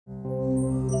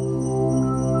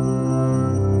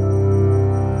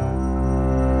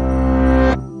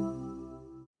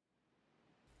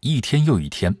天又一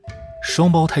天，双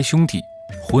胞胎兄弟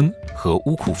婚和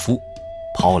乌库夫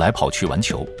跑来跑去玩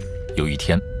球。有一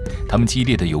天，他们激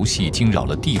烈的游戏惊扰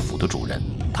了地府的主人，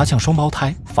他向双胞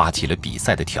胎发起了比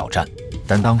赛的挑战。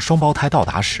但当双胞胎到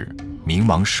达时，冥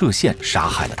王射线杀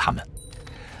害了他们，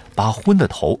把婚的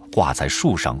头挂在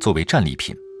树上作为战利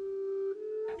品。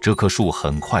这棵树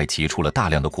很快结出了大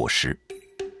量的果实，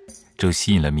这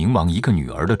吸引了冥王一个女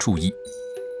儿的注意。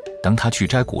当她去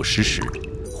摘果实时，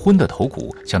婚的头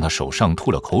骨向她手上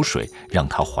吐了口水，让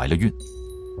她怀了孕。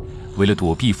为了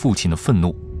躲避父亲的愤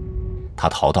怒，她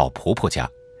逃到婆婆家，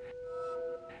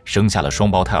生下了双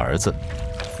胞胎儿子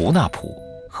胡纳普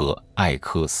和艾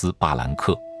克斯巴兰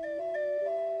克。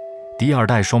第二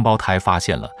代双胞胎发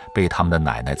现了被他们的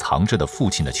奶奶藏着的父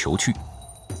亲的球具，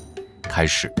开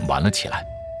始玩了起来。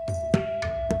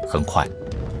很快，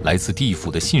来自地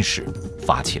府的信使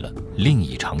发起了另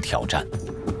一场挑战。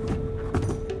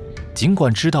尽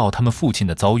管知道他们父亲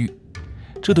的遭遇，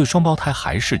这对双胞胎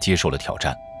还是接受了挑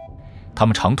战。他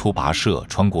们长途跋涉，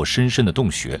穿过深深的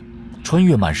洞穴，穿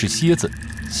越满是蝎子、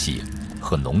血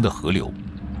和脓的河流，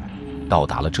到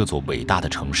达了这座伟大的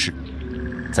城市。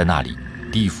在那里，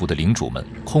地府的领主们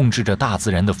控制着大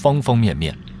自然的方方面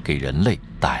面，给人类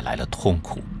带来了痛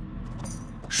苦。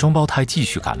双胞胎继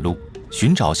续赶路，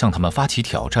寻找向他们发起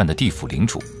挑战的地府领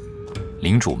主。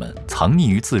领主们藏匿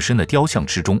于自身的雕像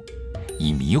之中，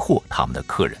以迷惑他们的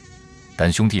客人。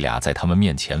但兄弟俩在他们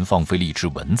面前放飞了一只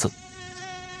蚊子。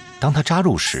当他扎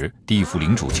入时，地府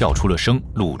领主叫出了声，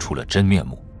露出了真面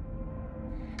目。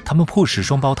他们迫使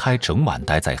双胞胎整晚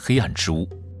待在黑暗之屋。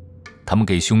他们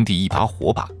给兄弟一把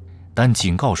火把，但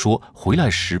警告说回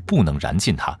来时不能燃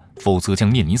尽它，否则将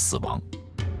面临死亡。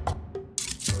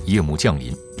夜幕降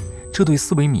临，这对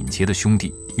思维敏捷的兄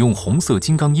弟用红色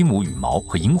金刚鹦鹉羽毛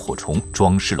和萤火虫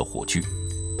装饰了火炬。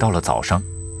到了早上，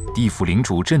地府领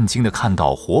主震惊地看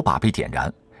到火把被点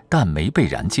燃，但没被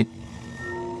燃尽。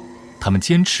他们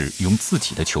坚持用自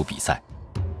己的球比赛。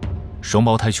双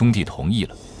胞胎兄弟同意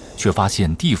了，却发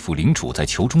现地府领主在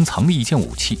球中藏了一件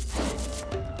武器。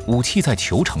武器在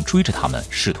球场追着他们，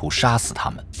试图杀死他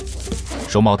们。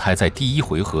双胞胎在第一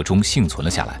回合中幸存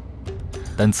了下来，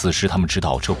但此时他们知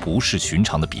道这不是寻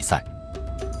常的比赛。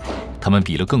他们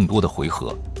比了更多的回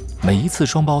合，每一次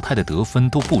双胞胎的得分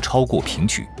都不超过平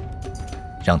局，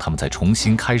让他们在重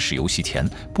新开始游戏前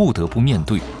不得不面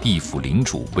对地府领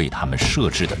主为他们设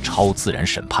置的超自然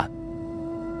审判。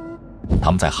他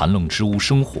们在寒冷之屋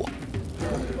生活，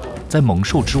在猛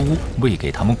兽之屋喂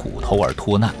给他们骨头而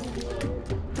脱难，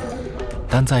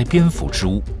但在蝙蝠之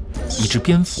屋，一只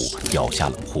蝙蝠咬下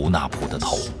了胡纳普的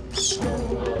头。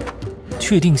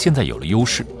确定现在有了优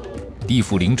势，地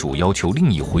府领主要求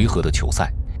另一回合的球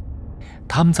赛。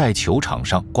他们在球场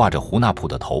上挂着胡纳普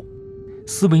的头。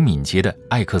思维敏捷的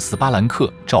艾克斯巴兰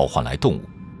克召唤来动物，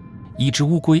一只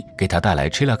乌龟给他带来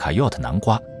Jeena 卡 yot 南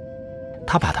瓜，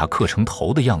他把它刻成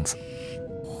头的样子。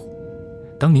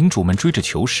当领主们追着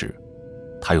球时，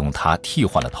他用它替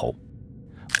换了头。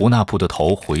胡纳普的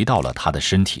头回到了他的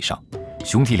身体上。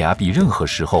兄弟俩比任何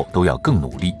时候都要更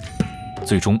努力。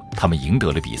最终，他们赢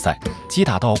得了比赛，击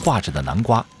打到挂着的南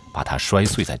瓜，把它摔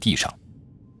碎在地上。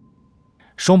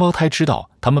双胞胎知道，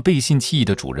他们背信弃义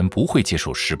的主人不会接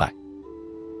受失败。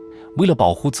为了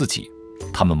保护自己，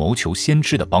他们谋求先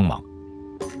知的帮忙。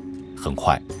很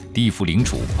快，地府领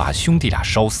主把兄弟俩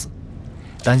烧死，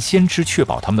但先知确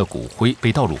保他们的骨灰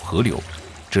被倒入河流，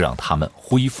这让他们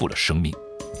恢复了生命。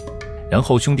然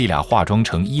后兄弟俩化妆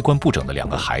成衣冠不整的两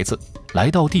个孩子，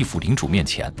来到地府领主面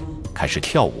前，开始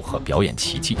跳舞和表演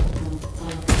奇迹。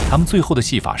他们最后的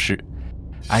戏法是，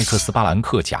艾克斯巴兰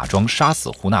克假装杀死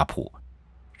胡纳普，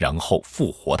然后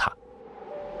复活他。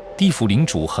地府领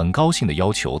主很高兴地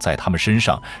要求在他们身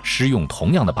上施用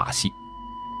同样的把戏。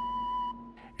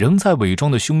仍在伪装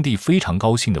的兄弟非常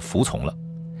高兴地服从了，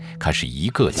开始一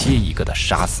个接一个地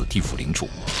杀死地府领主。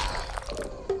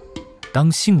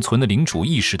当幸存的领主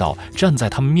意识到站在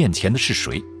他们面前的是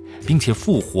谁，并且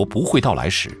复活不会到来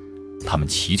时，他们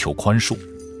祈求宽恕。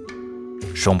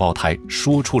双胞胎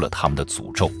说出了他们的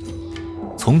诅咒：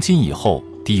从今以后，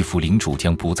地府领主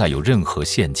将不再有任何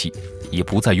献祭，也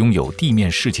不再拥有地面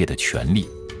世界的权利。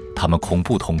他们恐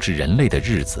怖统治人类的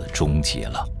日子终结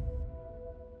了。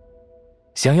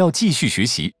想要继续学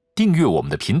习，订阅我们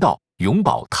的频道，永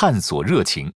葆探索热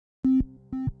情。